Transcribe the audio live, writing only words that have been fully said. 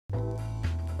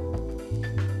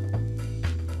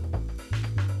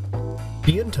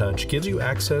BNTouch gives you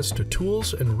access to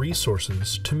tools and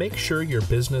resources to make sure your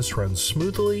business runs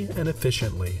smoothly and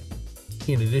efficiently.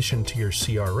 In addition to your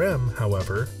CRM,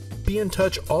 however,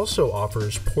 BNTouch also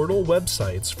offers portal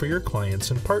websites for your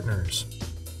clients and partners.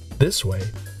 This way,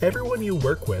 everyone you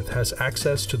work with has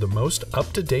access to the most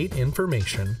up-to-date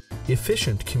information,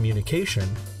 efficient communication,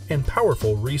 and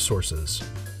powerful resources.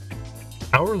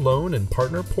 Our loan and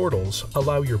partner portals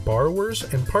allow your borrowers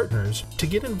and partners to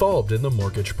get involved in the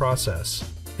mortgage process,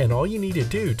 and all you need to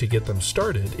do to get them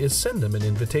started is send them an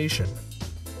invitation.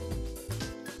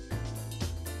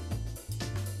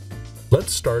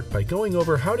 Let's start by going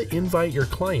over how to invite your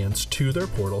clients to their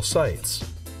portal sites.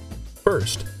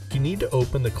 First, you need to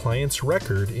open the client's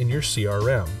record in your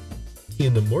CRM.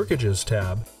 In the Mortgages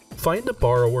tab, find the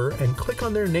borrower and click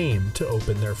on their name to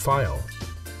open their file.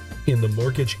 In the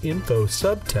Mortgage Info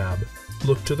sub-tab,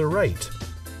 look to the right.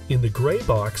 In the gray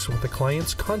box with the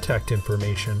client's contact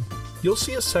information, you'll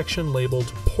see a section labeled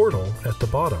Portal at the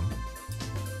bottom.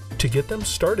 To get them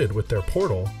started with their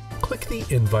portal, click the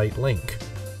Invite link.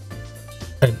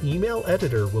 An email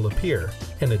editor will appear,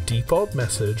 and a default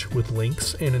message with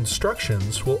links and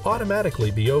instructions will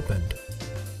automatically be opened.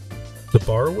 The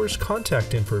borrower's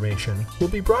contact information will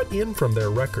be brought in from their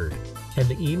record, and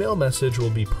the email message will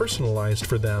be personalized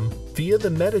for them via the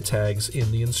meta tags in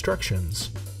the instructions.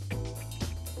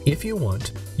 If you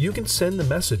want, you can send the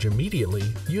message immediately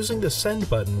using the Send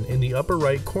button in the upper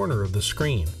right corner of the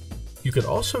screen. You could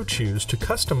also choose to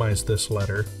customize this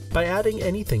letter by adding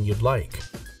anything you'd like.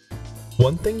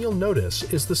 One thing you'll notice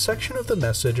is the section of the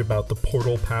message about the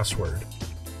portal password.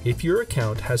 If your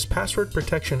account has password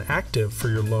protection active for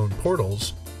your loan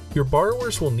portals, your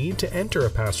borrowers will need to enter a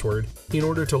password in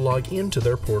order to log into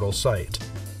their portal site.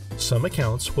 Some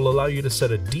accounts will allow you to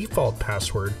set a default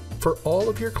password for all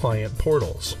of your client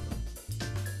portals.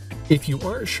 If you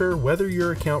aren't sure whether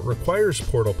your account requires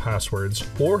portal passwords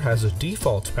or has a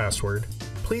default password,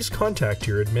 please contact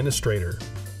your administrator.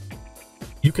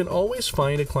 You can always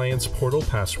find a client's portal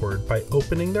password by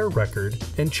opening their record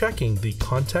and checking the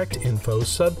Contact Info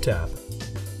sub-tab.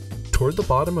 Toward the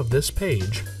bottom of this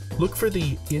page, look for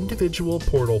the Individual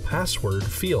Portal Password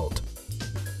field.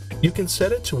 You can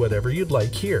set it to whatever you'd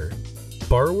like here.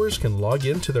 Borrowers can log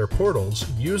into their portals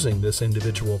using this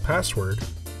individual password,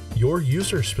 your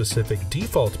user-specific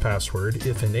default password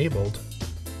if enabled,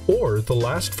 or the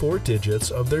last 4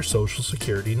 digits of their Social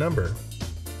Security number.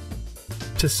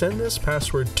 To send this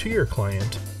password to your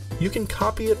client, you can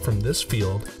copy it from this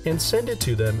field and send it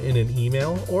to them in an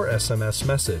email or SMS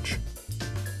message.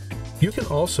 You can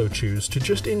also choose to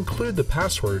just include the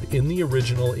password in the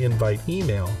original invite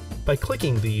email by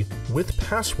clicking the With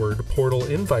Password Portal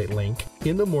Invite link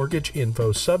in the Mortgage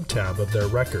Info sub-tab of their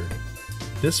record.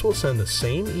 This will send the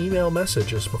same email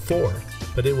message as before,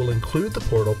 but it will include the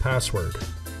portal password.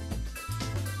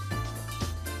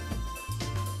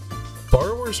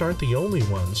 Borrowers aren't the only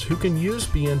ones who can use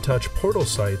BNTouch portal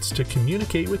sites to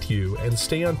communicate with you and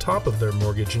stay on top of their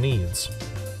mortgage needs.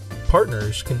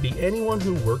 Partners can be anyone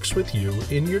who works with you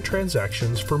in your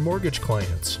transactions for mortgage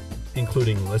clients,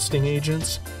 including listing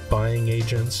agents, buying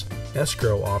agents,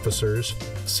 escrow officers,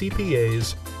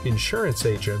 CPAs, insurance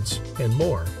agents, and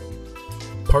more.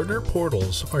 Partner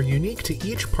portals are unique to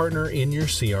each partner in your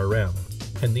CRM,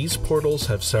 and these portals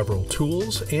have several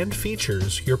tools and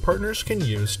features your partners can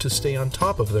use to stay on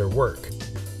top of their work.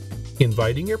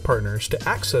 Inviting your partners to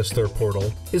access their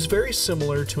portal is very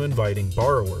similar to inviting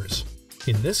borrowers.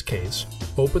 In this case,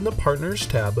 open the Partners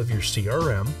tab of your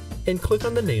CRM and click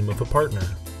on the name of a partner.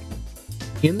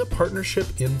 In the Partnership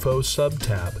Info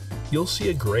sub-tab, you'll see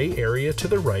a gray area to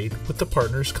the right with the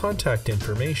partner's contact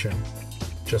information.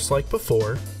 Just like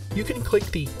before, you can click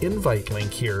the Invite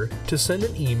link here to send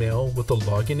an email with the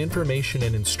login information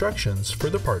and instructions for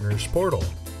the partner's portal.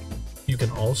 You can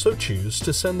also choose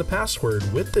to send the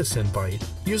password with this invite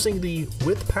using the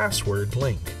With Password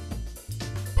link.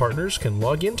 Partners can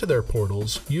log into their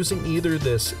portals using either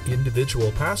this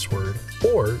individual password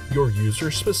or your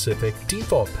user-specific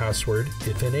default password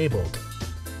if enabled.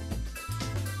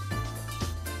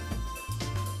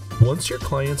 Once your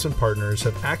clients and partners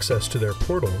have access to their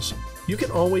portals, you can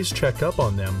always check up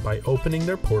on them by opening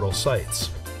their portal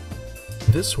sites.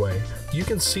 This way, you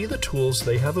can see the tools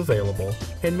they have available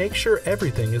and make sure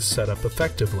everything is set up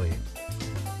effectively.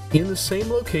 In the same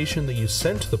location that you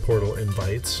sent the portal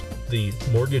invites, the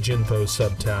Mortgage Info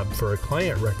sub-tab for a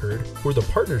client record or the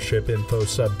Partnership Info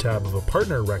sub-tab of a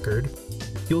partner record,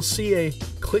 you'll see a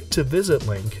Click to Visit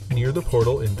link near the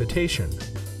portal invitation.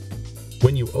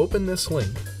 When you open this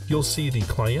link, you'll see the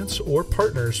client's or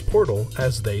partner's portal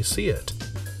as they see it.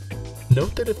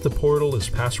 Note that if the portal is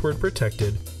password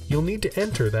protected, you'll need to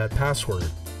enter that password.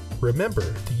 Remember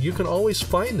that you can always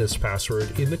find this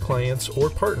password in the client's or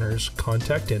partner's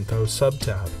contact info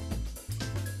subtab.